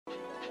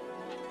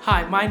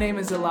Hi, my name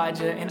is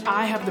Elijah, and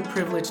I have the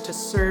privilege to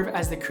serve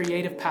as the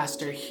creative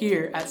pastor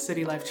here at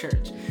City Life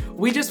Church.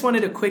 We just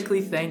wanted to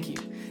quickly thank you.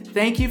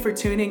 Thank you for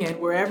tuning in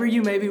wherever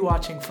you may be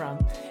watching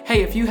from.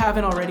 Hey, if you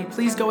haven't already,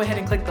 please go ahead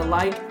and click the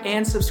like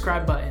and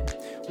subscribe button.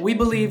 We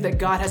believe that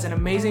God has an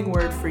amazing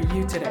word for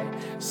you today.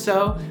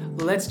 So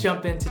let's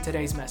jump into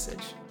today's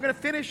message. We're going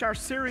to finish our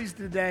series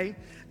today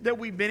that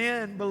we've been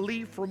in,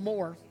 Believe for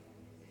More.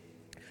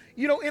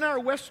 You know, in our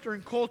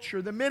Western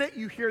culture, the minute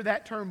you hear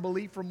that term,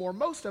 believe for more,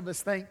 most of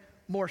us think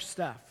more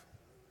stuff.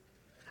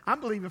 I'm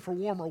believing for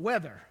warmer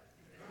weather.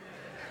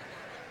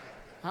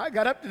 I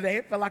got up today,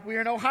 it felt like we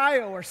were in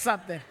Ohio or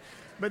something.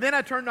 But then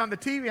I turned on the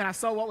TV and I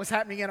saw what was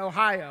happening in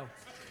Ohio.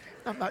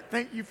 I'm like,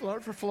 thank you,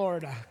 Lord, for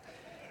Florida.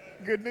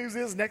 Good news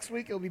is next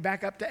week it'll be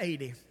back up to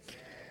 80.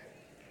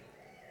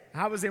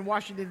 I was in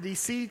Washington,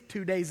 D.C.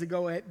 2 days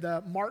ago at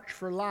the March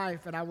for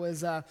Life, and I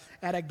was at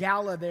a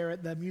gala there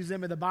at the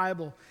Museum of the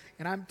Bible.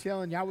 And I'm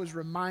telling you, I was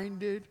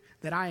reminded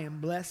that I am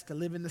blessed to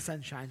live in the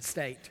Sunshine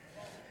State.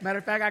 Matter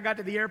of fact, I got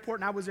to the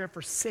airport, and I was there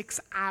for 6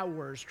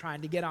 hours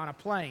trying to get on a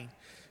plane.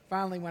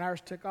 Finally, when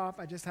ours took off,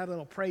 I just had a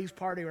little praise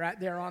party right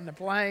there on the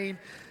plane,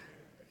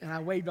 and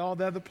I waved all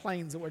the other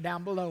planes that were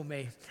down below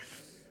me.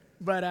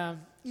 But,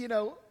 you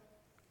know,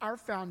 our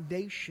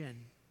foundation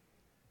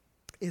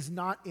is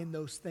not in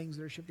those things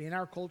that are shifting. In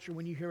our culture,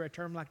 when you hear a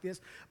term like this,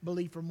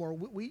 believe for more,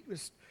 we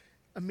just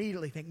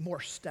immediately think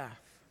more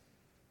stuff.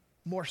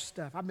 More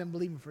stuff. I've been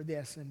believing for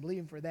this and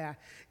believing for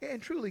that.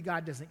 And truly,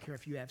 God doesn't care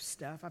if you have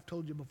stuff. I've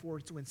told you before,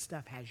 it's when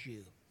stuff has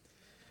you.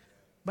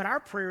 But our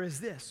prayer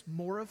is this: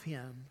 more of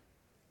Him,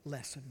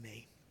 less of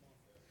me.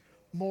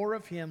 More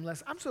of Him,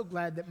 less. I'm so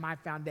glad that my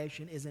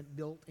foundation isn't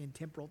built in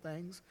temporal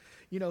things.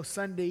 You know,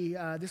 Sunday,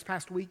 this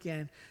past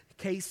weekend,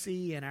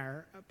 Casey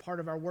and part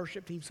of our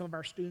worship team, some of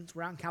our students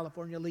were out in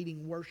California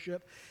leading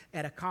worship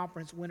at a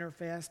conference,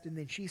 Winterfest, and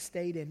then she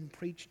stayed and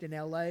preached in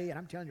L.A., and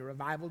I'm telling you,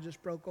 revival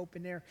just broke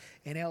open there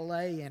in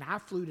L.A., and I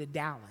flew to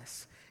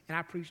Dallas, and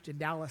I preached in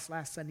Dallas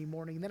last Sunday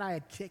morning, and then I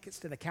had tickets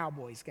to the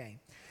Cowboys game.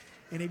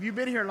 And if you've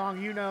been here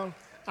long, you know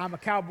I'm a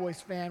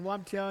Cowboys fan. Well,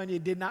 I'm telling you,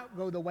 it did not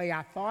go the way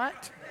I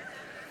thought.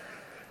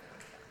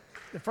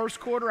 The first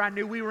quarter, I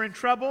knew we were in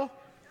trouble.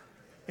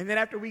 And then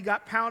after we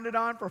got pounded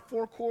on for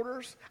 4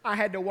 quarters, I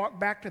had to walk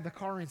back to the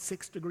car in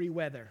 6-degree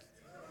weather.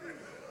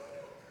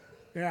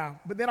 Yeah,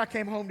 but then I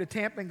came home to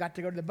Tampa and got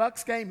to go to the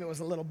Bucs game. It was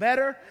a little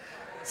better.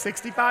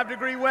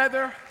 65-degree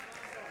weather.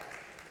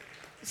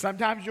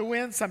 Sometimes you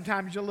win,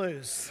 sometimes you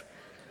lose.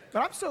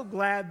 But I'm so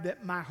glad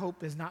that my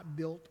hope is not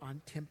built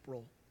on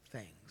temporal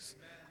things.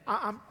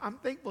 I'm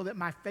thankful that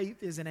my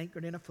faith isn't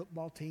anchored in a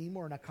football team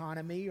or an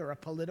economy or a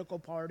political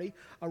party,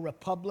 a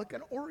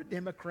Republican or a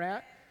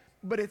Democrat,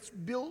 but it's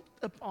built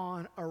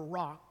upon a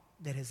rock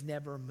that has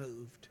never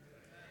moved.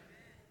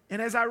 And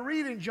as I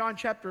read in John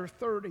chapter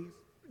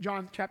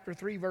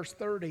 3, verse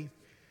 30,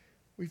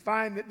 we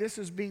find that this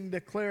is being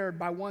declared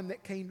by one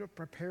that came to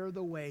prepare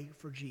the way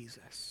for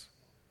Jesus.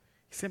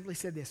 He simply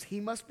said this: He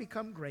must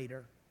become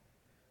greater,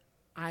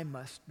 I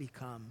must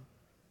become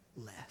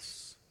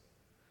less.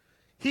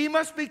 He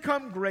must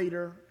become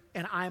greater,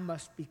 and I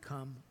must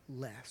become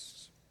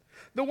less.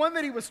 The one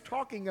that he was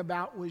talking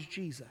about was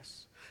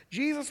Jesus.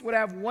 Jesus would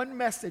have one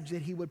message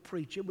that he would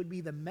preach. It would be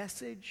the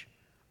message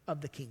of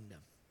the kingdom.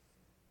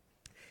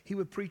 He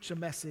would preach a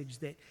message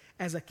that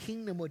as a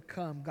kingdom would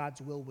come,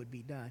 God's will would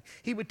be done.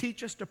 He would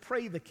teach us to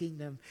pray the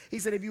kingdom. He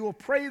said if you will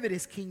pray that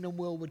his kingdom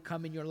will would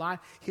come in your life,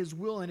 his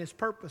will and his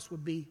purpose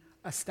would be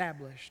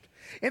established.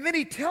 And then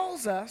he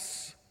tells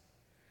us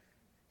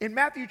in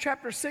Matthew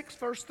chapter 6,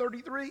 verse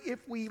 33,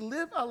 if we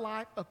live a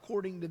life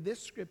according to this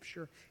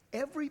scripture,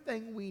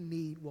 everything we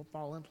need will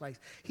fall in place.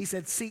 He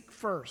said, seek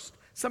first.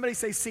 Somebody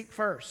say, seek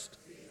first.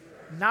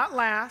 Not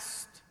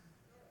last,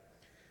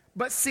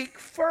 but seek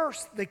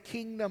first the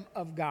kingdom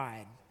of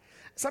God.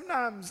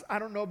 Sometimes, I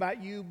don't know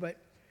about you, but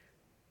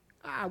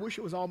I wish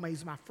it was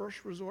always my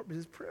first resort, but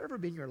has prayer ever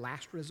been your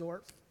last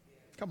resort?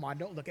 Come on,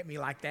 don't look at me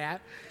like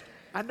that.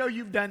 I know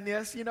you've done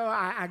this. You know,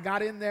 I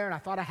got in there and I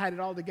thought I had it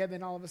all together,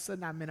 and all of a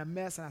sudden I'm in a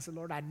mess, and I said,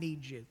 Lord, I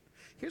need you.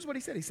 Here's what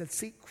he said. He said,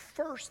 seek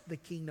first the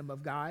kingdom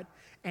of God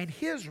and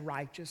his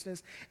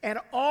righteousness, and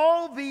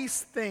all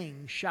these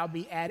things shall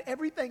be added.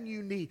 Everything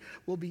you need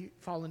will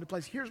fall into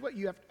place. Here's what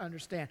you have to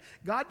understand.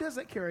 God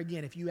doesn't care,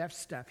 again, if you have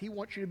stuff. He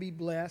wants you to be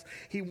blessed.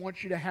 He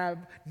wants you to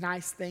have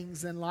nice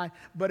things in life.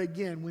 But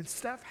again, when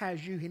stuff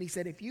has you, and he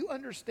said, if you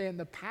understand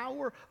the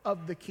power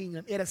of the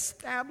kingdom, it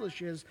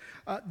establishes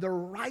the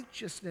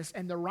righteousness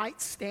and the right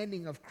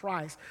standing of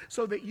Christ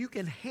so that you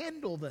can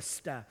handle the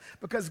stuff.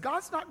 Because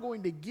God's not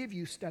going to give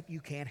you stuff you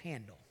can't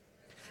handle.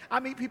 I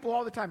meet people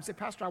all the time say,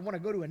 Pastor, I want to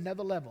go to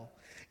another level.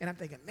 And I'm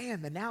thinking,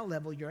 man, the now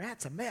level you're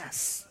at's a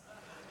mess.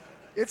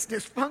 It's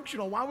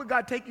dysfunctional. Why would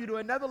God take you to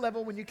another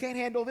level when you can't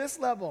handle this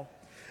level?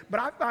 But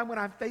I find when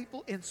I'm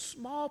faithful in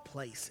small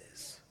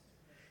places,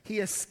 He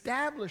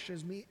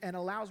establishes me and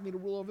allows me to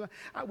rule over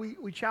them.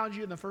 We challenge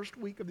you in the first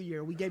week of the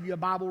year. We gave you a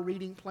Bible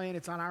reading plan.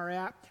 It's on our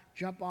app.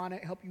 Jump on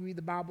it, help you read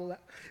the Bible.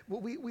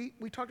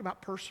 We talked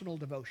about personal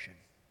devotion.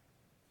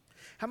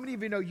 How many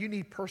of you know you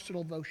need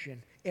personal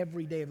devotion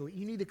every day of the week?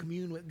 You need to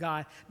commune with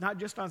God, not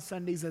just on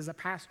Sundays as a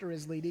pastor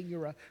is leading.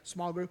 You're a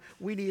small group.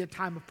 We need a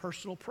time of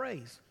personal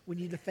praise. We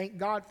need to thank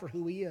God for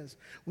who he is.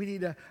 We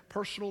need a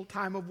personal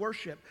time of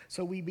worship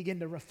so we begin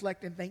to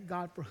reflect and thank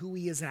God for who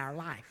he is in our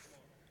life.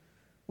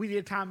 We need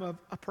a time of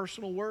a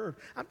personal word.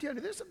 I'm telling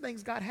you, there's some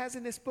things God has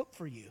in this book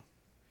for you.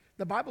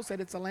 The Bible said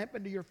it's a lamp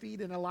unto your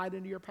feet and a light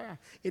unto your path.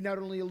 It not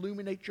only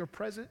illuminates your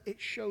present, it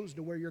shows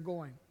to where you're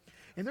going.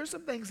 And there's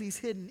some things he's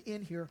hidden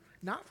in here,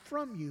 not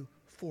from you,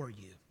 for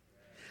you.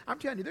 I'm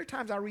telling you, there are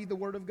times I read the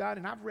Word of God,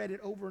 and I've read it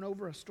over and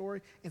over, a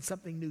story, and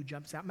something new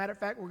jumps out. Matter of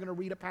fact, we're going to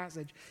read a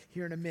passage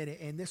here in a minute,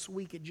 and this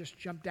week it just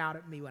jumped out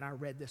at me when I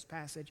read this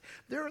passage.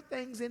 There are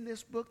things in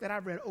this book that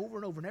I've read over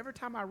and over, and every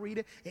time I read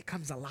it, it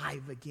comes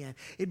alive again.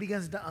 It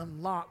begins to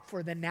unlock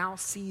for the now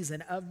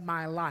season of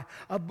my life.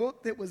 A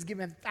book that was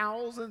given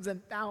thousands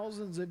and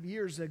thousands of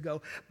years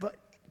ago, but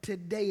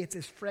today it's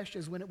as fresh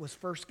as when it was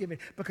first given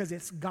because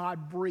it's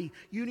God-breathed.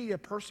 You need a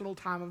personal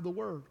time of the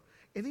Word.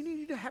 And then you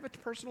need to have a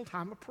personal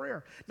time of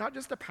prayer. Not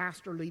just a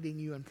pastor leading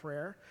you in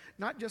prayer.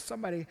 Not just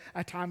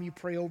a time you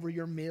pray over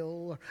your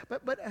meal.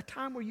 But a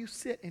time where you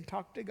sit and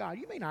talk to God.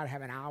 You may not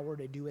have an hour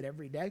to do it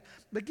every day.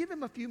 But give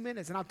him a few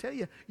minutes. And I'll tell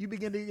you, you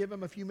begin to give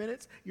him a few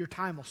minutes, your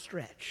time will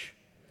stretch.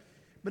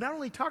 But not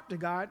only talk to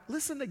God,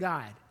 listen to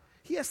God.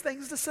 He has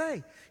things to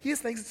say. He has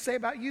things to say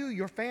about you,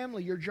 your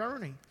family, your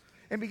journey.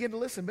 And begin to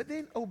listen. But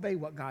then obey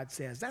what God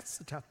says. That's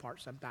the tough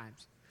part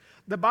sometimes.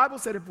 The Bible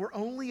said if we're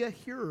only a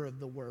hearer of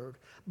the word,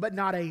 but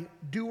not a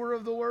doer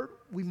of the word,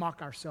 we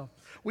mock ourselves.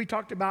 We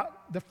talked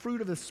about the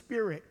fruit of the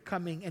Spirit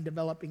coming and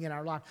developing in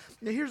our life.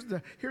 Now here's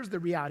the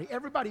reality.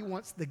 Everybody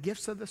wants the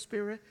gifts of the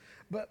Spirit,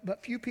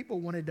 but few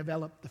people want to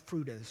develop the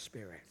fruit of the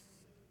Spirit.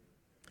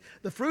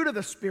 The fruit of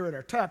the Spirit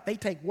are tough. They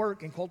take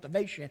work and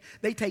cultivation.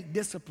 They take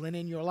discipline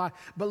in your life.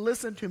 But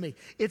listen to me.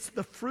 It's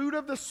the fruit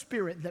of the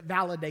Spirit that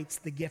validates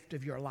the gift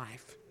of your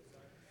life.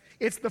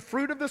 It's the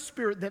fruit of the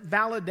Spirit that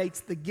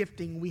validates the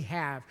gifting we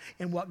have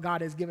and what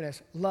God has given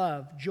us.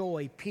 Love,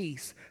 joy,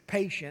 peace,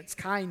 patience,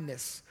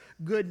 kindness,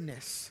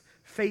 goodness,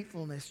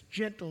 faithfulness,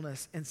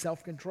 gentleness, and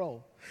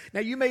self-control. Now,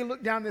 you may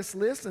look down this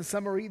list, and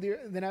some are easier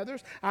than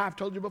others. I've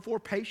told you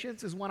before,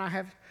 patience is one I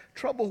have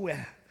trouble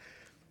with.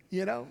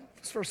 You know,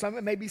 for some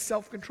it may be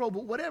self-control,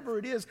 but whatever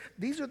it is,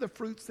 these are the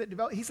fruits that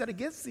develop. He said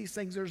against these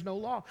things there's no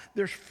law.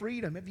 There's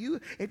freedom. If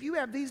you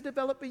have these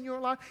develop in your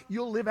life,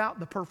 you'll live out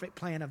the perfect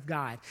plan of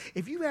God.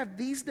 If you have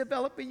these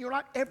develop in your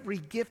life, every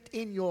gift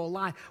in your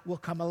life will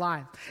come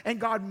alive. And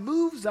God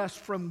moves us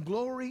from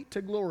glory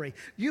to glory.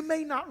 You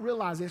may not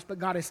realize this, but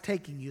God is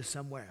taking you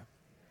somewhere.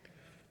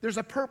 There's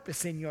a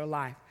purpose in your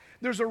life.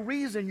 There's a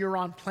reason you're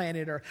on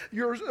planet Earth.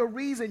 There's a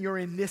reason you're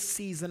in this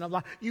season of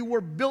life. You were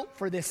built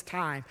for this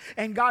time.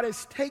 And God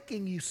is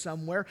taking you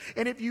somewhere.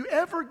 And if you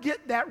ever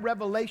get that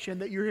revelation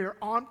that you're here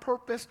on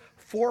purpose,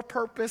 for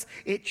purpose,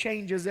 it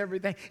changes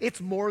everything.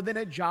 It's more than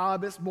a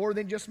job. It's more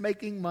than just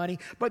making money.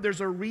 But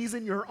there's a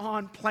reason you're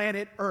on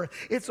planet Earth.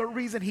 It's a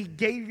reason He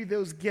gave you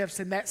those gifts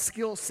and that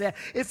skill set.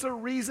 It's a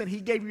reason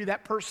He gave you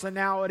that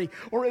personality.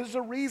 Or it's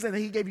a reason that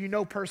He gave you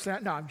no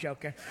personality. No, I'm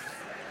joking.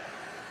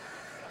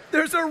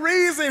 There's a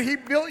reason He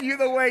built you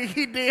the way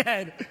He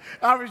did.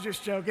 I was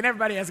just joking.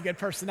 Everybody has a good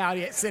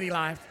personality at City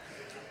Life.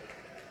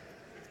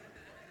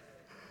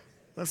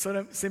 Let's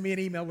send me an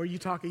email. Were you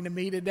talking to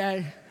me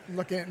today? I'm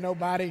looking at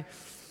nobody.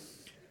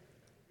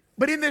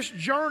 But in this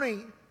journey,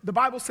 the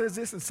Bible says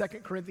this in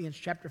 2 Corinthians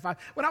chapter 5.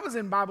 When I was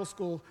in Bible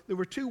school, there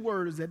were two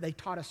words that they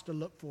taught us to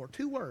look for.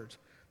 Two words.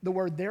 The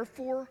word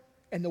therefore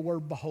and the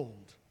word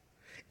behold.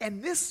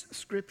 And this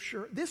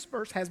scripture, this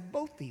verse has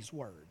both these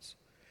words.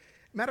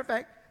 Matter of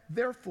fact,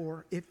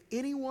 therefore, if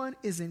anyone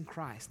is in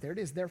Christ, there it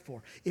is,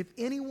 therefore, if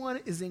anyone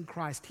is in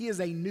Christ, he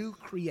is a new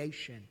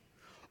creation.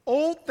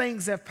 Old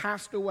things have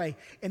passed away.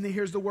 And then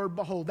here's the word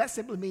behold. That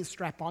simply means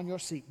strap on your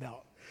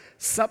seatbelt.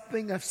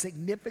 Something of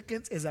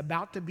significance is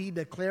about to be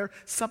declared,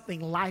 something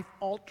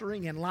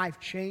life-altering and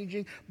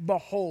life-changing.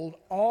 Behold,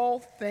 all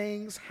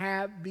things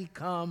have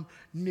become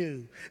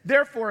new.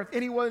 Therefore, if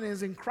anyone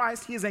is in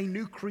Christ, he is a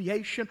new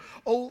creation.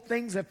 Old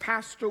things have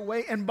passed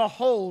away, and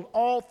behold,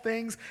 all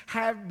things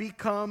have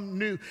become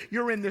new.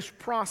 You're in this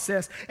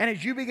process, and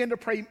as you begin to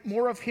pray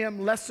more of Him,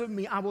 less of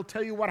me, I will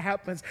tell you what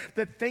happens.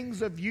 The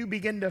things of you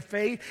begin to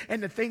fade,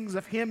 and the things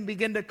of Him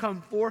begin to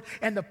come forth,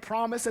 and the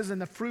promises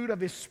and the fruit of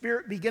His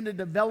Spirit begin to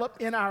develop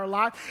in our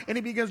life, and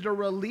He begins to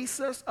release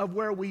us of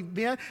where we've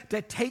been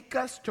to take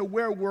us to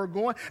where we're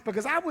going.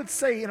 Because I would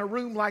say in a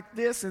room like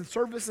this and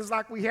services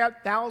like we have,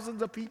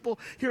 thousands of people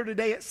here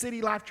today at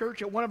City Life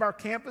Church at one of our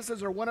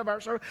campuses or one of our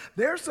services,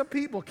 there's some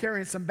people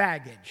carrying some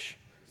baggage.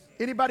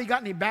 Anybody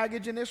got any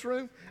baggage in this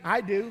room?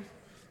 I do.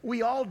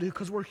 We all do,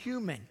 because we're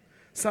human.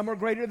 Some are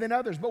greater than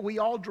others, but we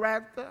all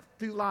drag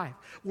through life.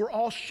 We're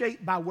all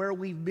shaped by where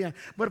we've been.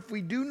 But if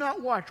we do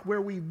not watch,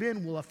 where we've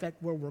been will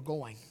affect where we're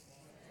going.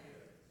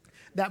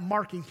 That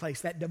marking place,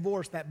 that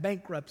divorce, that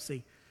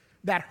bankruptcy,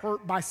 that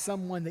hurt by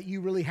someone that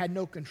you really had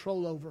no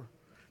control over,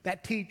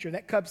 that teacher,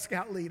 that Cub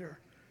Scout leader,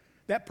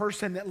 that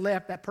person that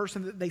left, that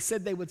person that they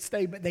said they would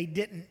stay but they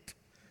didn't,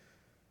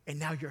 and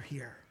now you're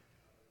here.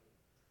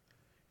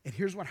 And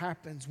here's what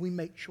happens. We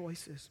make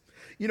choices.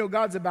 You know,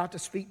 God's about to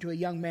speak to a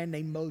young man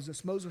named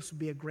Moses. Moses would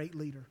be a great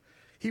leader.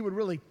 He would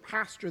really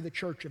pastor the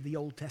church of the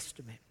Old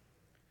Testament.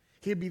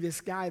 He'd be this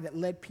guy that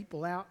led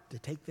people out to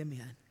take them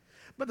in.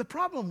 But the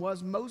problem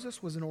was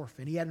Moses was an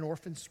orphan. He had an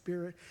orphan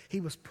spirit. He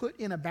was put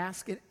in a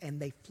basket and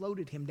they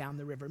floated him down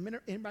the river.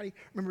 Anybody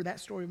remember that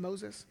story of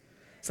Moses?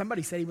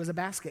 Somebody said he was a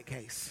basket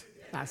case.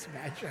 That's a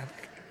bad joke.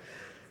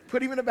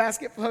 Put him in a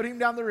basket, float him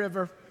down the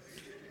river.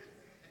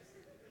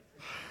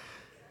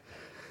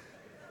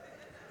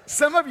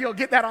 Some of you will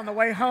get that on the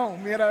way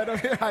home. You know,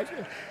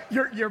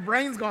 your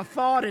brain's going to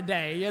thaw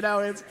today. You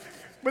know,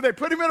 but they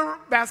put him in a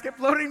basket,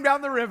 floated him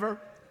down the river.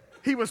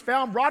 He was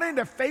found, brought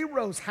into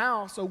Pharaoh's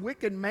house, a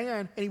wicked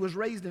man, and he was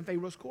raised in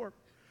Pharaoh's court.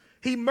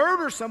 He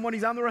murders someone,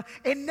 he's on the run,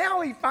 and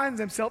now he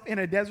finds himself in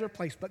a desert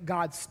place, but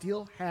God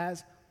still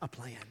has a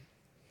plan.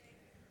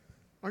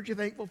 Aren't you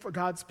thankful for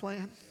God's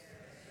plan?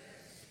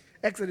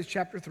 Exodus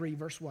chapter 3,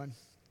 verse 1.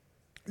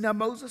 Now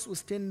Moses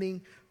was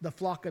tending the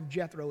flock of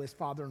Jethro, his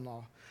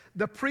father-in-law,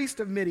 the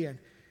priest of Midian.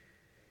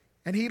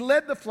 And he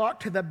led the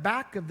flock to the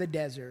back of the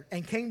desert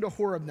and came to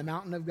Horeb, the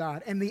mountain of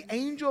God. And the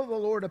angel of the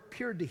Lord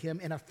appeared to him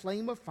in a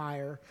flame of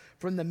fire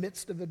from the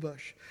midst of the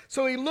bush.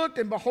 So he looked,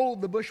 and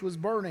behold, the bush was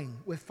burning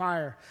with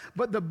fire,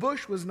 but the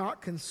bush was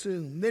not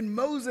consumed. Then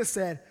Moses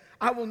said,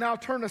 I will now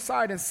turn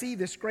aside and see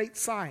this great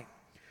sight,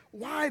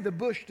 why the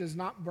bush does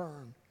not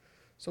burn.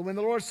 So when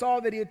the Lord saw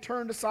that he had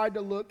turned aside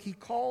to look, he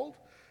called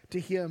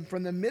to him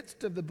from the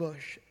midst of the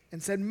bush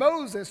and said,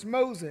 Moses,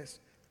 Moses.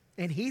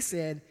 And he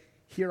said,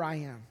 Here I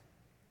am.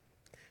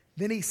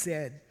 Then he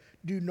said,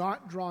 Do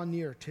not draw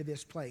near to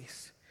this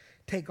place.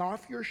 Take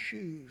off your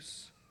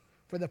shoes,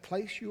 for the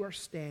place you are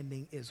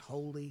standing is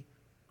holy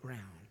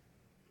ground.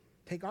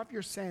 Take off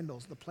your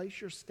sandals. The place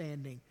you're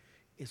standing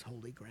is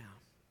holy ground.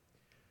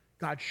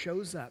 God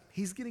shows up.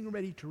 He's getting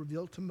ready to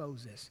reveal to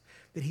Moses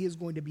that he is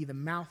going to be the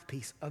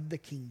mouthpiece of the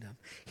kingdom.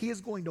 He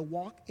is going to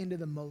walk into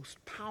the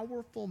most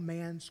powerful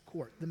man's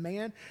court, the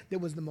man that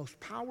was the most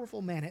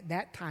powerful man at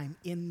that time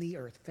in the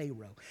earth,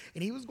 Pharaoh.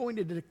 And he was going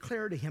to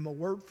declare to him a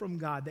word from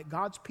God that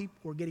God's people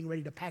were getting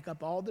ready to pack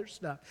up all their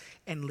stuff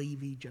and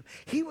leave Egypt.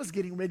 He was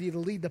getting ready to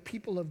lead the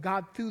people of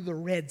God through the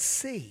Red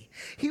Sea.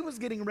 He was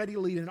getting ready to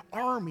lead an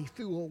army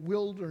through a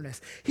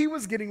wilderness. He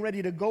was getting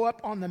ready to go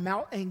up on the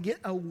mount and get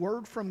a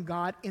word from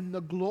God in the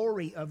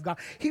glory of God.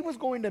 He was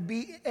going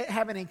to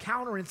have an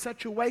encounter in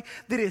such a way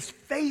that his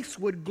face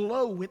would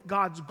glow with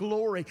God's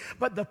glory.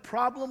 But the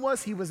problem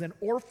was he was an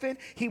orphan,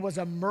 he was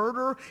a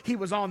murderer, he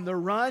was on the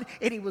run,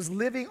 and he was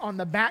living on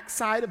the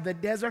backside of the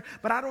desert.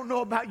 But I don't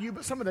know about you,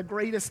 but some of the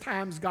greatest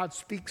times God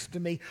speaks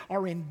to me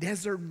are in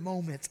desert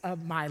moments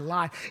of my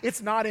life.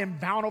 It's not in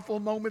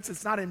bountiful moments,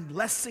 it's not in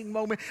blessing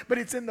moments, but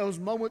it's in those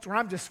moments where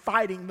I'm just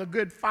fighting the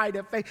good fight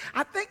of faith.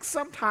 I think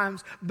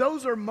sometimes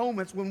those are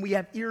moments when we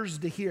have ears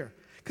to hear.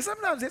 Because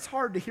sometimes it's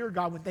hard to hear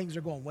God when things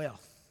are going well.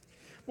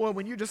 Boy,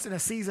 when you're just in a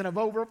season of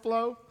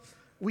overflow,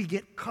 we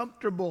get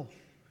comfortable.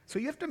 So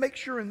you have to make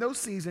sure in those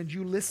seasons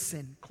you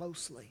listen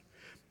closely.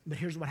 But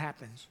here's what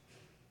happens.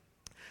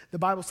 The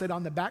Bible said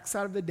on the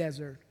backside of the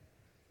desert,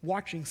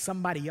 watching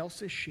somebody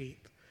else's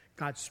sheep,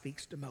 God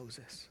speaks to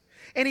Moses.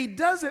 And he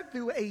does it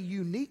through a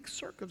unique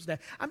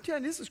circumstance. I'm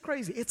telling you, this is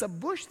crazy. It's a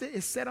bush that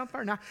is set on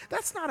fire. Now,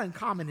 that's not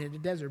uncommon in the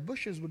desert.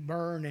 Bushes would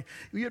burn, and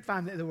you'd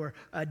find that there were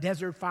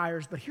desert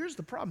fires. But here's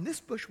the problem. This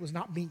bush was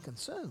not being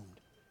consumed.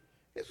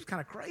 This was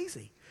kind of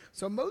crazy.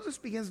 So Moses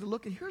begins to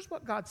look, and here's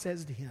what God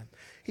says to him.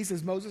 He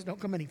says, Moses, don't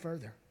come any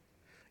further.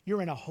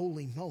 You're in a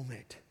holy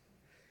moment.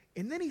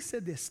 And then he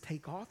said this,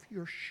 take off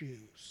your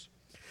shoes.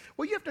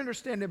 Well, you have to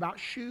understand about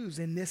shoes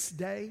in this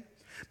day.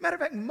 Matter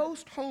of fact,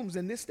 most homes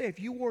in this day, if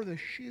you wore the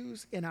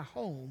shoes in a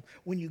home,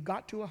 when you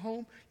got to a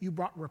home, you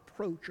brought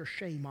reproach or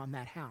shame on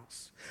that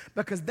house.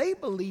 Because they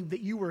believed that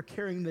you were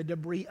carrying the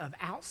debris of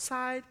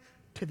outside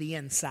to the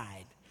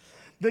inside.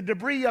 The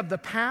debris of the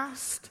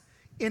past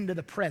into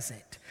the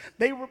present.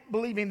 They were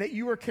believing that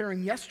you were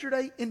carrying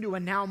yesterday into a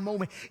now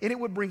moment, and it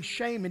would bring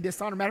shame and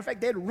dishonor. Matter of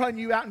fact, they'd run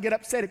you out and get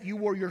upset if you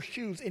wore your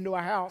shoes into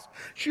a house.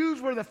 Shoes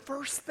were the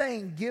first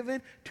thing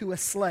given to a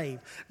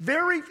slave.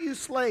 Very few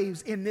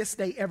slaves in this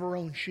day ever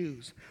owned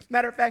shoes.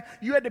 Matter of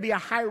fact, you had to be a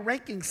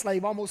high-ranking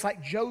slave, almost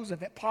like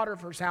Joseph at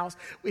Potiphar's house,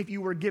 if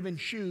you were given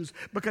shoes,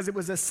 because it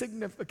was a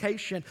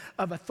signification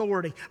of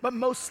authority. But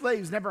most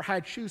slaves never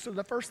had shoes, so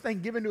the first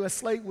thing given to a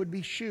slave would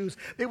be shoes.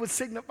 They would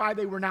signify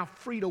they were now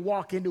free to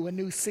walk into a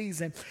new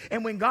season.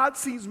 And when God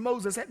sees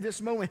Moses at this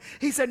moment,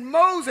 he said,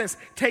 Moses,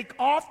 take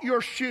off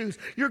your shoes.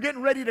 You're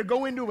getting ready to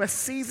go into a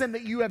season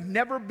that you have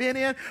never been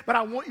in, but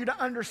I want you to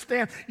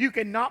understand, you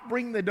cannot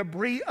bring the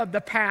debris of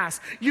the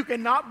past. You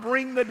cannot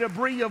bring the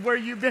debris of where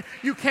you've been.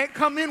 You can't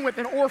come in with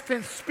an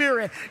orphan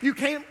spirit. You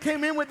can't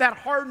come in with that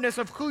hardness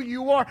of who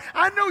you are.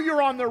 I know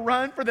you're on the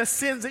run for the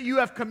sins that you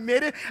have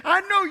committed.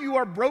 I know you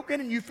are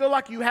broken and you feel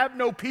like you have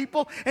no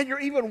people and you're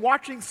even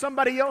watching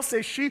somebody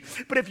else's sheep.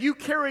 But if you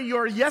carry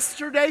your yes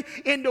yesterday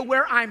into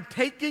where I'm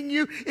taking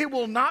you, it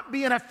will not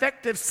be an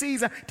effective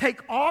season. Take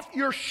off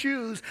your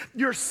shoes.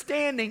 You're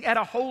standing at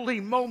a holy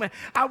moment.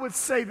 I would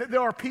say that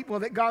there are people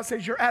that God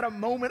says you're at a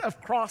moment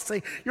of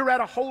crossing. You're at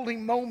a holy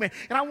moment.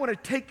 And I want to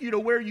take you to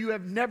where you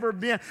have never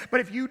been. But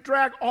if you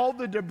drag all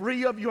the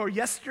debris of your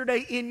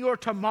yesterday in your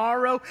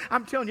tomorrow,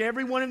 I'm telling you,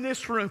 everyone in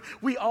this room,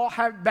 we all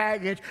have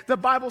baggage. The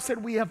Bible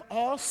said we have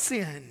all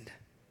sinned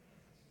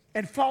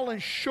and fallen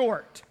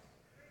short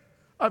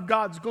of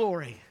God's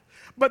glory.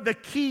 But the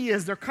key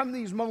is there come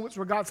these moments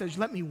where God says,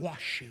 let me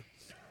wash you.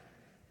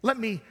 Let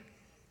me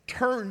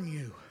turn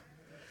you.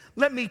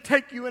 Let me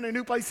take you in a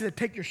new place. He said,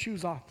 take your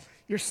shoes off.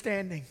 You're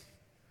standing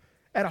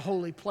at a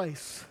holy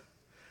place.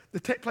 The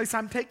place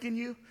I'm taking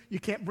you, you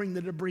can't bring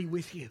the debris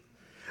with you.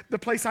 The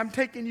place I'm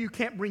taking you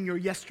can't bring your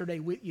yesterday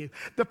with you.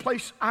 The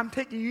place I'm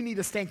taking you need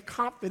to stand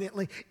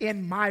confidently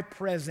in my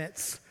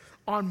presence,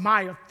 on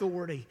my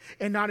authority,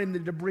 and not in the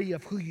debris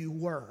of who you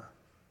were.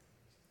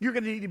 You're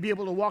going to need to be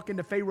able to walk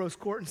into Pharaoh's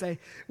court and say,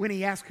 when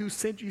he asks who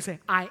sent you, say,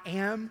 I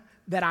am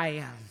that I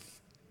am.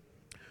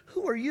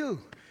 Who are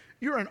you?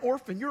 You're an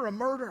orphan. You're a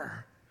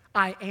murderer.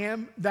 I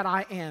am that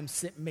I am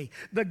sent me.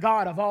 The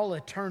God of all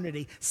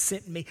eternity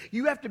sent me.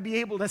 You have to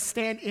be able to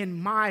stand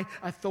in my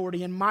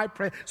authority, in my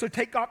presence. So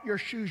take off your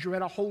shoes. You're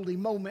at a holy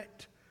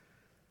moment.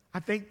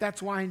 I think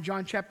that's why in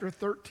John chapter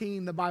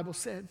 13, the Bible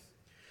said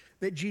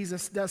that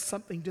Jesus does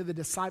something to the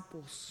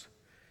disciples.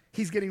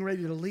 He's getting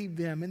ready to leave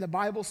them. And the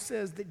Bible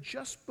says that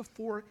just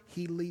before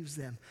he leaves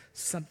them,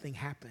 something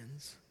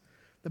happens.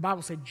 The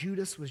Bible said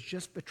Judas was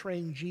just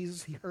betraying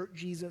Jesus. He hurt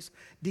Jesus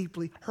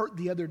deeply, hurt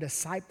the other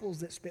disciples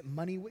that spent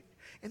money with.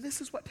 And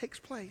this is what takes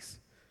place.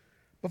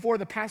 Before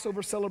the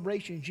Passover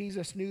celebration,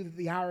 Jesus knew that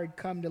the hour had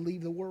come to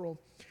leave the world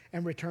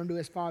and return to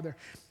his Father.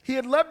 He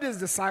had loved his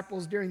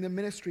disciples during the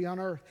ministry on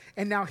earth,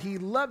 and now he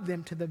loved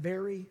them to the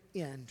very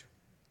end.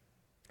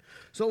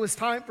 So it was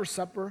time for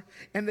supper,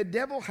 and the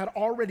devil had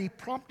already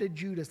prompted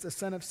Judas, the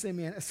son of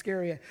Simeon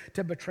Iscariot,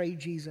 to betray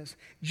Jesus.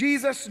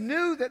 Jesus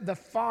knew that the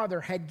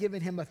Father had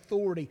given him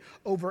authority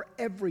over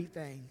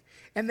everything,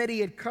 and that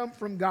he had come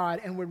from God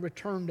and would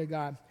return to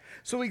God.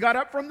 So he got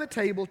up from the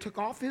table, took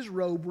off his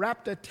robe,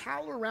 wrapped a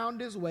towel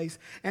around his waist,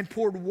 and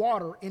poured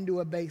water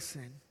into a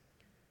basin.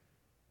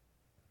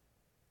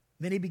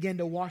 Then he began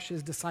to wash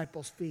his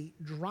disciples' feet,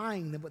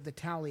 drying them with the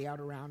towel out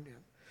around him.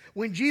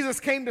 When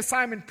Jesus came to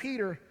Simon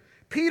Peter,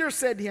 Peter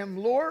said to him,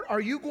 Lord, are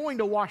you going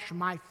to wash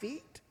my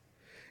feet?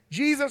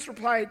 Jesus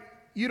replied,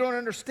 you don't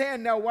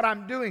understand now what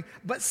I'm doing,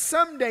 but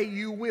someday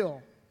you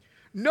will.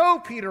 No,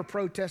 Peter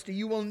protested,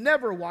 you will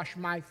never wash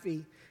my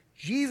feet.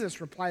 Jesus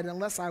replied,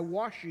 unless I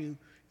wash you,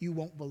 you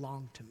won't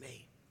belong to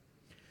me.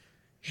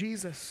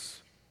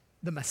 Jesus,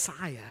 the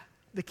Messiah,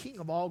 the King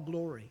of all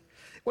glory.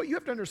 What you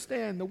have to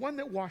understand, the one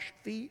that washed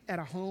feet at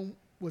a home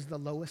was the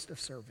lowest of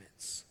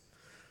servants.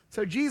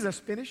 So Jesus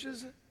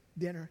finishes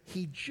dinner.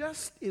 He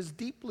just is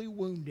deeply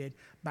wounded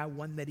by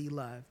one that he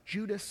loved.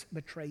 Judas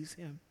betrays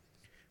him,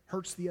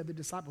 hurts the other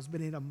disciples,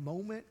 but in a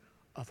moment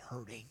of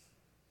hurting,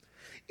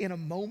 in a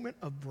moment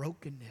of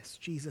brokenness,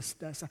 Jesus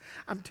does.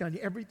 I'm telling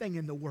you, everything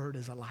in the Word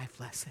is a life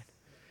lesson.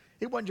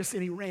 It wasn't just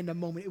any random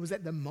moment. It was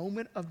at the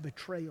moment of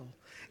betrayal.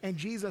 And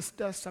Jesus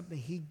does something.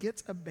 He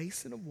gets a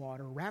basin of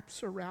water,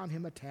 wraps around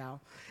him a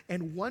towel,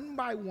 and one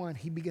by one,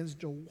 he begins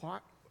to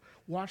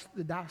wash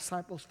the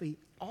disciples' feet.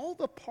 All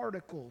the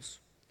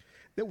particles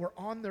that were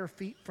on their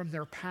feet from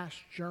their past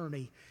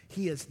journey,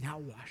 he is now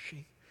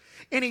washing.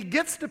 And he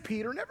gets to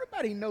Peter, and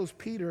everybody knows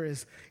Peter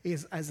is a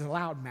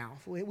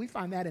loudmouth. We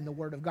find that in the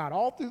Word of God,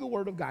 all through the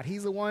Word of God.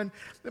 He's the one,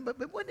 but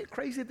wasn't it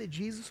crazy that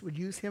Jesus would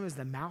use him as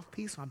the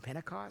mouthpiece on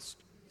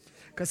Pentecost?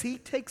 Because he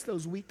takes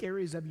those weak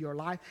areas of your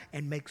life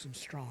and makes them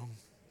strong.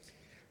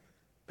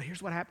 But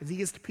here's what happens. He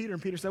gets to Peter,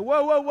 and Peter said,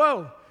 whoa, whoa,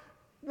 whoa,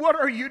 what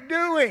are you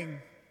doing?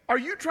 Are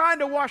you trying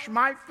to wash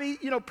my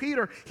feet? You know,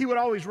 Peter, he would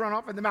always run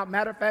off at the mouth.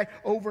 Matter of fact,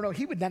 over and over,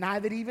 he would deny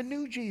that he even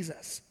knew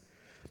Jesus.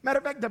 Matter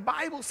of fact, the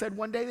Bible said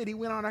one day that he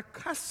went on a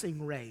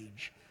cussing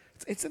rage.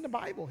 It's in the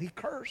Bible. He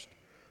cursed.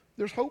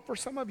 There's hope for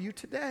some of you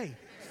today.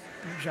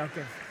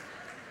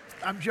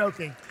 I'm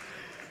joking.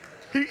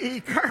 He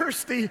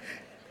cursed. He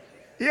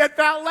had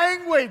foul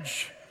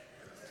language.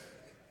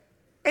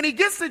 And he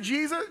gets to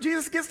Jesus.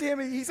 Jesus gets to him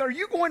and he said, are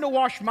you going to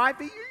wash my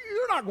feet?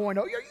 You're not going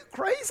to. Are you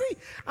crazy?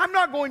 I'm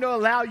not going to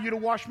allow you to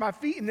wash my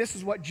feet. And this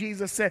is what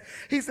Jesus said.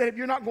 He said, if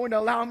you're not going to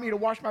allow me to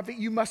wash my feet,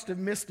 you must have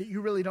missed it.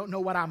 You really don't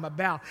know what I'm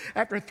about.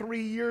 After 3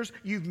 years,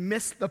 you've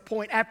missed the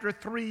point. After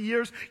 3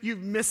 years,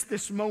 you've missed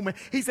this moment.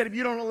 He said, if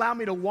you don't allow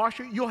me to wash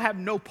you, you'll have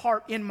no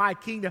part in my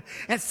kingdom.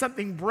 And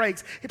something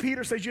breaks. And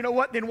Peter says, you know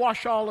what? Then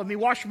wash all of me.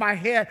 Wash my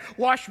head.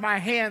 Wash my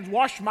hands.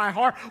 Wash my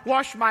heart.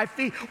 Wash my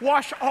feet.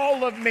 Wash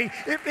all of me.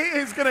 If it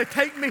is going to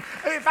take me.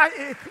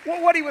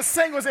 What he was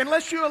saying was,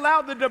 unless you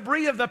allow the debris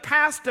memory of the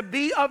past to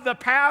be of the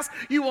past.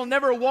 You will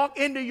never walk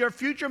into your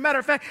future. Matter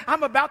of fact,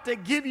 I'm about to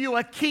give you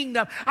a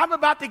kingdom. I'm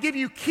about to give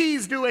you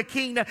keys to a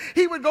kingdom.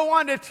 He would go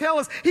on to tell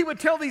us, he would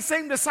tell these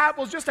same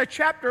disciples just a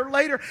chapter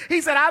later,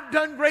 he said, I've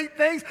done great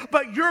things,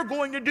 but you're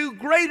going to do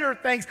greater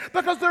things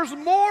because there's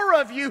more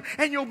of you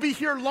and you'll be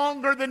here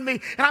longer than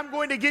me. And I'm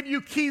going to give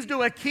you keys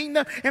to a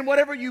kingdom, and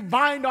whatever you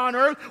bind on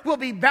earth will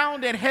be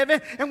bound in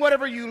heaven, and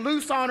whatever you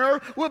loose on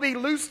earth will be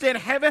loosed in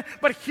heaven.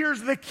 But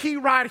here's the key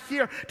right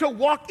here. To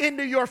walk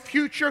into your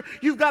future,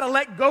 you've got to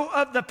let go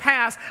of the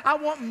past. I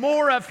want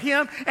more of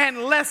him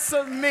and less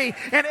of me.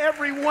 And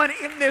everyone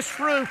in this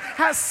room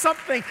has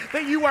something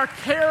that you are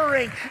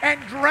carrying and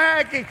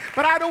dragging.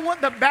 But I don't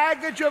want the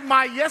baggage of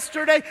my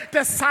yesterday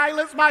to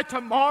silence my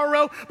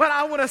tomorrow. But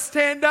I want to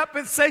stand up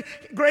and say,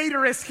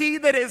 greater is he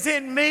that is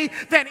in me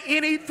than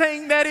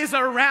anything that is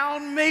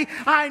around me.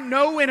 I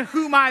know in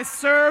whom I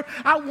serve.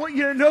 I want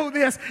you to know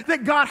this,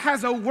 that God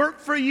has a work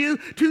for you.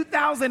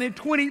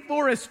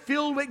 2024 is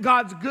filled with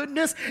God's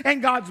goodness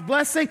and God's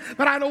blessing,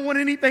 but I don't want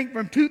anything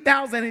from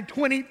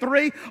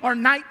 2023 or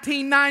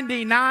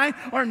 1999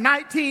 or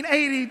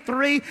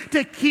 1983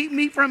 to keep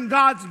me from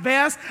God's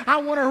best. I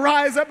want to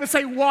rise up and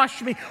say,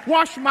 wash me,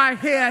 wash my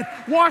head,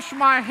 wash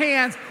my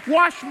hands,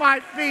 wash my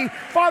feet.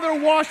 Father,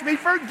 wash me,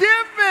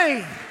 forgive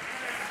me.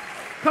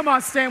 Come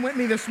on, stand with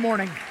me this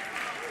morning.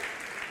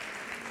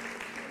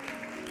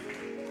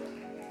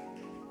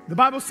 The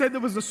Bible said there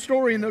was a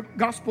story in the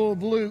Gospel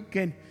of Luke,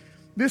 and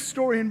this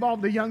story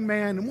involved a young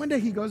man, and one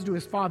day he goes to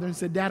his father and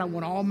said, Dad, I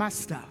want all my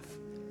stuff.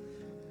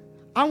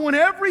 I want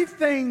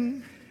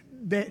everything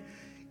that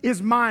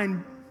is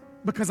mine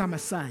because I'm a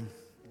son.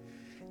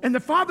 And the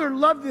father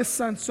loved this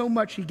son so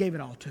much he gave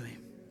it all to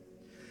him.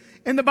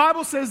 And the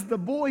Bible says the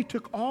boy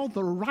took all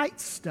the right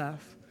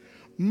stuff,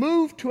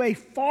 moved to a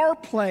far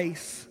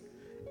place,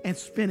 and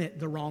spent it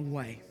the wrong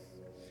way.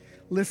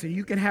 Listen,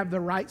 you can have the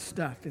right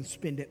stuff and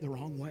spend it the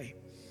wrong way.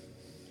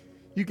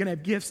 You can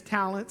have gifts,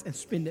 talents, and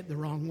spend it the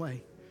wrong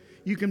way.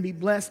 You can be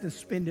blessed and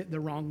spend it the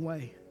wrong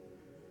way.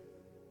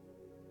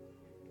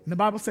 And the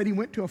Bible said he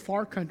went to a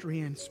far country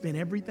and spent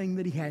everything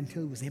that he had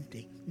until he was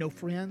empty. No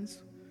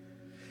friends.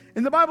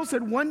 And the Bible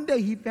said one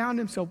day he found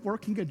himself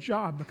working a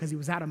job because he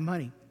was out of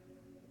money.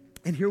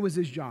 And here was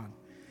his job.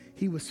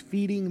 He was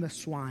feeding the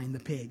swine, the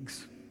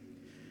pigs.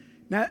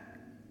 Now,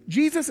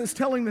 Jesus is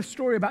telling the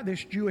story about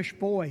this Jewish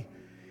boy.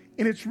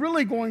 And it's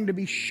really going to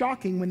be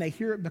shocking when they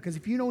hear it, because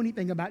if you know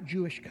anything about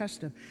Jewish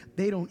custom,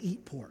 they don't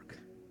eat pork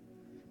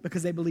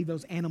because they believe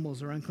those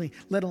animals are unclean,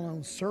 let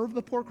alone serve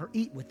the pork or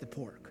eat with the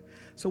pork.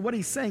 So what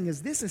he's saying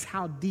is this is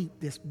how deep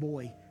this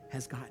boy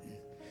has gotten.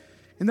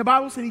 And the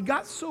Bible said he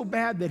got so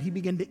bad that he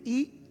began to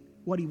eat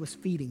what he was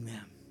feeding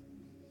them.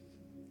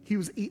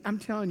 I'm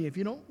telling you, if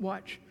you don't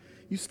watch,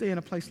 you stay in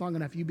a place long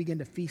enough, you begin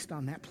to feast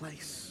on that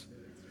place.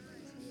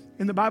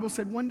 And the Bible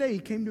said one day he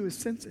came to his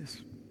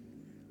senses.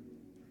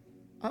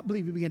 I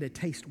believe he began to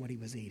taste what he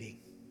was eating,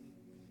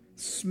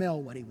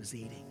 smell what he was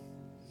eating,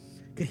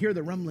 could hear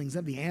the rumblings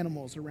of the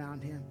animals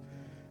around him.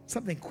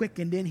 Something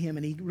quickened in him,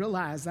 and he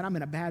realized that I'm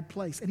in a bad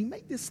place. And he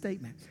made this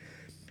statement.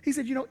 He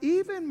said,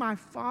 even my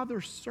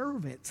father's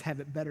servants have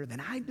it better than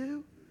I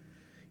do.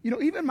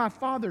 Even my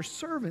father's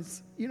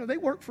servants, they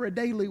work for a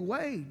daily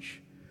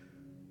wage.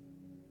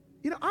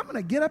 I'm going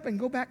to get up and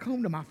go back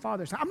home to my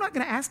father's house. I'm not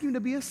going to ask him to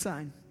be a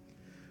son,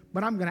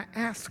 but I'm going to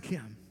ask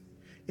him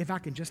if I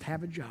can just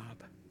have a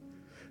job.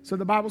 So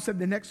the Bible said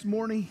the next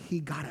morning he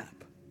got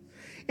up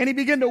and he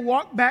began to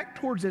walk back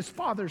towards his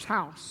father's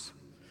house.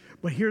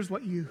 But here's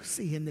what you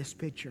see in this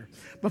picture.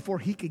 Before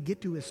he could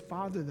get to his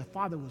father, the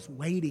father was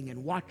waiting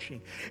and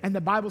watching. And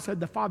the Bible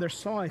said the father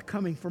saw it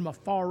coming from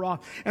afar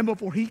off. And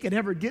before he could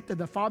ever get to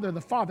the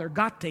father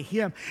got to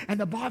him. And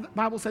the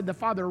Bible said the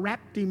father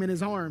wrapped him in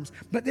his arms.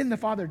 But then the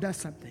father does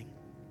something.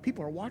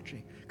 People are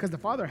watching because the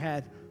father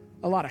had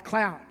a lot of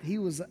clout. He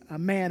was a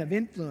man of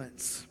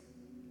influence.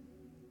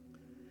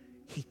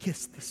 He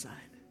kissed the son.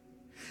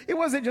 It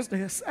wasn't just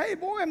a, hey,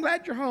 boy, I'm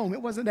glad you're home.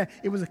 It wasn't that.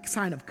 It was a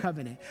sign of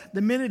covenant.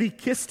 The minute he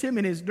kissed him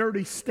in his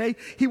dirty state,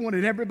 he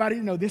wanted everybody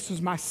to know this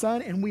is my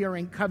son and we are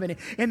in covenant.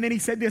 And then he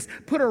said this,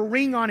 put a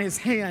ring on his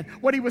hand.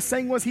 What he was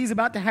saying was he's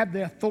about to have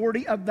the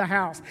authority of the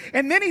house.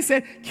 And then he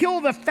said, kill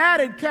the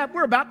fatted calf.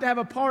 We're about to have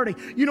a party.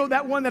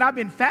 That one that I've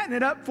been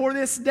fattening up for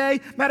this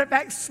day? Matter of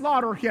fact,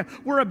 slaughter him.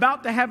 We're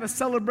about to have a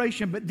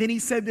celebration. But then he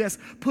said this,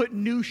 put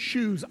new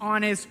shoes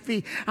on his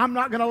feet. I'm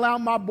not going to allow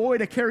my boy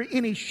to carry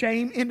any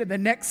shame into the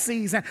next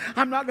season.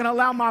 I'm not going to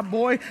allow my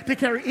boy to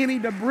carry any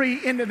debris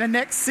into the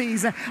next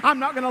season. I'm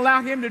not going to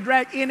allow him to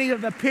drag any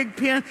of the pig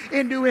pen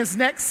into his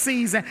next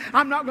season.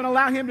 I'm not going to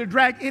allow him to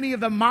drag any of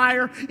the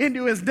mire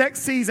into his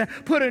next season.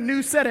 Put a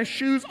new set of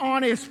shoes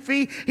on his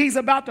feet. He's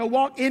about to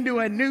walk into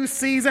a new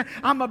season.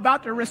 I'm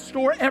about to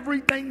restore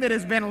everything that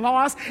has been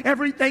lost,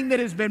 everything that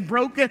has been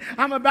broken.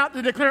 I'm about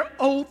to declare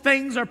old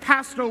things are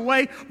passed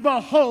away.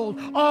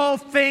 Behold, all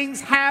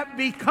things have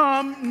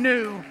become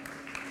new.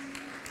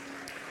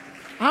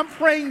 I'm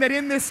praying that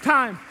in this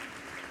time,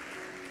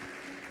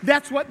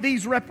 that's what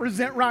these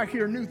represent right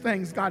here, new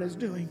things God is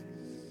doing.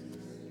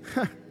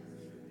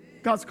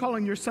 God's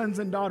calling your sons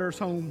and daughters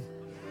home.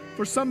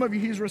 For some of you,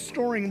 he's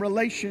restoring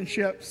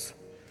relationships.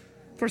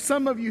 For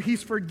some of you,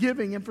 he's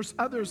forgiving. And for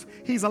others,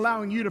 he's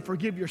allowing you to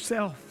forgive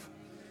yourself.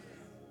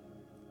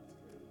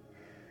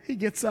 He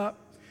gets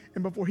up,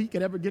 and before he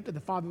could ever get to the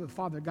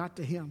Father got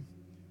to him.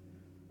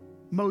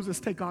 Moses,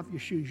 take off your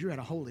shoes. You're at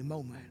a holy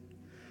moment.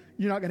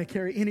 You're not going to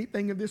carry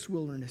anything of this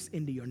wilderness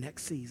into your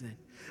next season.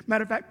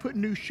 Matter of fact, put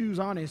new shoes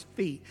on his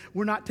feet.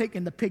 We're not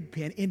taking the pig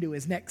pen into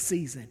his next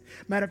season.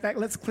 Matter of fact,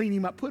 let's clean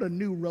him up. Put a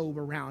new robe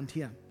around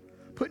him.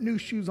 Put new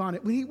shoes on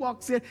it. When he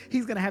walks in,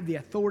 he's going to have the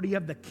authority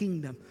of the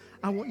kingdom.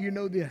 I want you to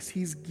know this.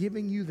 He's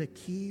giving you the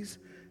keys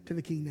to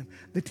the kingdom.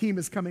 The team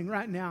is coming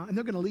right now, and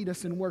they're going to lead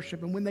us in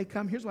worship. And when they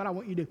come, here's what I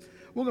want you to do.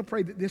 We're going to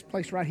pray that this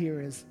place right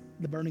here is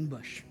the burning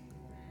bush.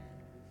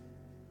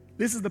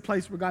 This is the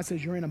place where God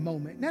says you're in a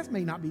moment. And that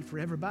may not be for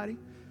everybody,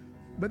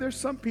 but there's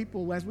some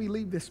people, as we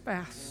leave this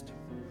fast,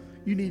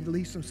 you need to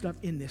leave some stuff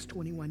in this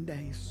 21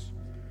 days.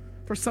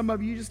 For some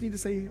of you, you just need to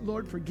say,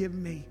 Lord, forgive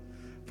me.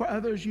 For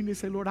others, you need to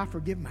say, Lord, I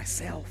forgive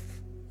myself.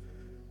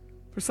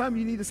 For some,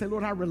 you need to say,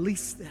 Lord, I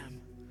release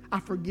them. I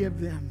forgive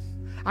them.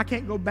 I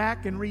can't go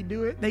back and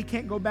redo it. They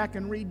can't go back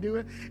and redo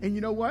it. And you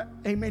know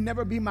what? They may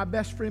never be my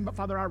best friend, but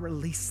Father, I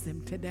release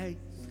them today.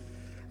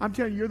 I'm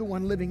telling you, you're the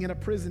one living in a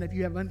prison if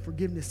you have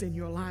unforgiveness in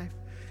your life.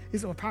 He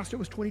said, well, Pastor, it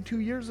was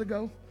 22 years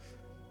ago,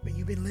 but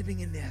you've been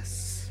living in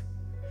this.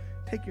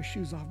 Take your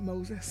shoes off,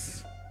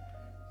 Moses.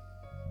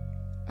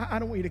 I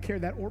don't want you to carry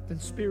that orphan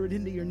spirit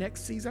into your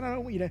next season. I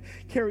don't want you to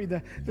carry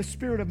the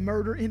spirit of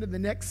murder into the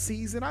next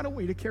season. I don't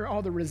want you to carry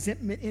all the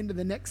resentment into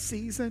the next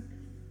season.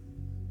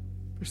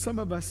 For some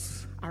of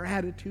us, our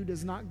attitude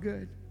is not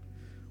good.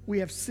 We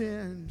have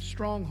sin,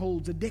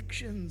 strongholds,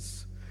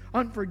 addictions,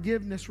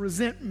 unforgiveness,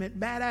 resentment,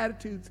 bad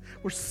attitudes.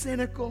 We're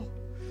cynical.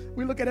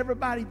 We look at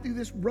everybody through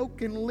this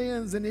broken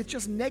lens, and it's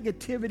just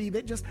negativity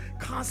that just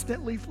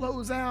constantly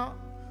flows out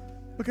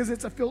because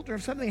it's a filter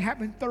of something that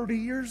happened 30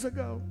 years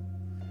ago.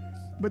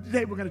 But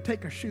today we're going to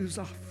take our shoes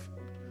off.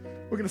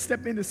 We're going to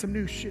step into some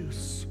new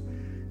shoes,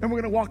 and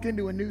we're going to walk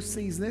into a new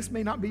season. This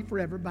may not be for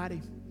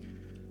everybody,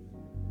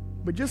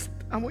 but just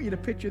I want you to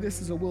picture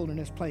this as a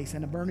wilderness place,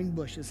 and a burning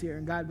bush is here,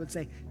 and God would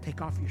say,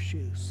 take off your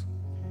shoes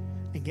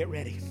and get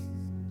ready.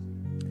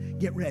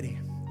 Get ready.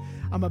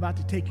 I'm about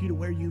to take you to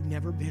where you've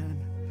never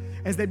been.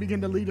 As they begin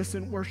to lead us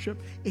in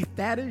worship, if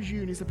that is you,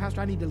 and you say,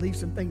 Pastor, I need to leave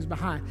some things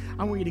behind,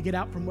 I want you to get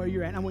out from where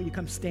you're at. I want you to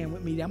come stand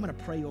with me. I'm going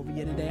to pray over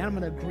you today. I'm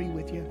going to agree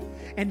with you.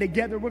 And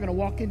together we're going to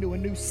walk into a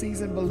new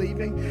season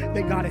believing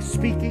that God is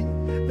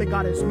speaking, that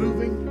God is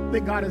moving,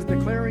 that God is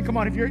declaring. Come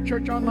on, if you're at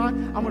church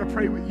online, I'm going to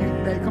pray with you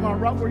today. Come on,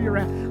 right where you're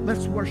at.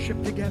 Let's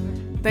worship together.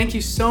 Thank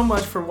you so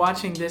much for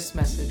watching this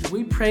message.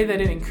 We pray that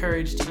it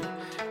encouraged you.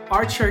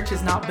 Our church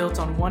is not built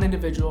on one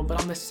individual, but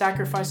on the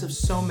sacrifice of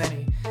so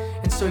many.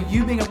 And so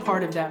you being a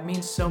part of that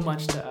means so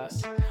much to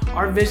us.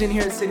 Our vision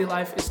here at City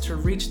Life is to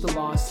reach the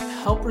lost,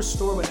 help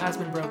restore what has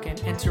been broken,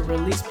 and to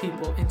release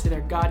people into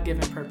their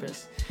God-given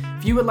purpose.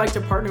 If you would like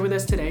to partner with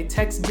us today,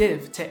 text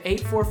GIVE to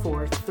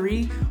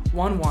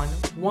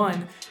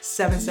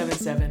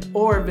 844-311-1777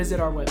 or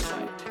visit our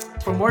website.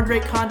 For more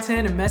great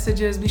content and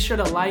messages, be sure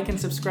to like and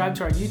subscribe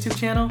to our YouTube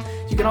channel.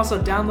 You can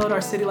also download our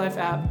City Life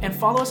app and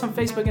follow us on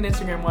Facebook and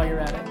Instagram while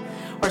you're at it.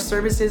 Our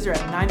services are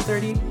at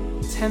 9:30,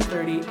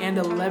 10:30, and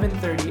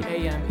 11:30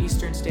 a.m.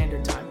 Eastern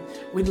Standard Time.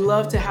 We'd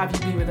love to have you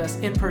be with us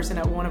in person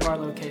at one of our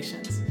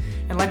locations.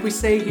 And like we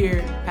say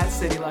here at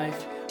City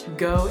Life,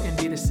 go and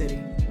be the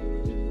city.